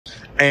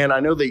And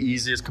I know the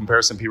easiest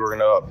comparison people are going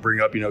to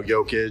bring up,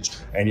 Jokic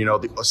and,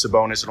 the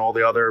Sabonis and all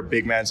the other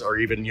big men, or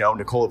even,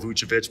 Nikola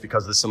Vukčević,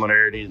 because of the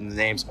similarity in the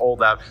names, all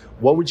that.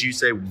 What would you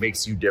say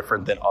makes you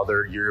different than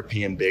other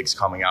European bigs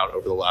coming out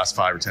over the last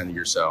 5 or 10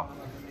 years or so?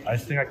 I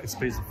think I can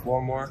space the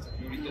floor more.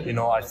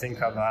 I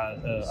think I've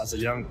had, as a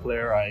young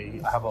player, I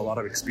have a lot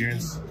of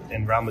experience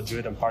in Real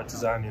Madrid and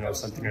Partizan.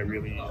 Something I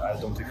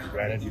don't take for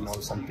granted.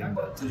 Something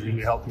that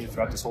really helped me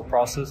throughout this whole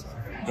process.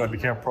 I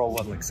became a pro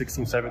at like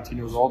 16, 17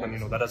 years old,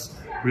 and that has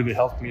really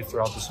helped me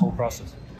throughout this whole process.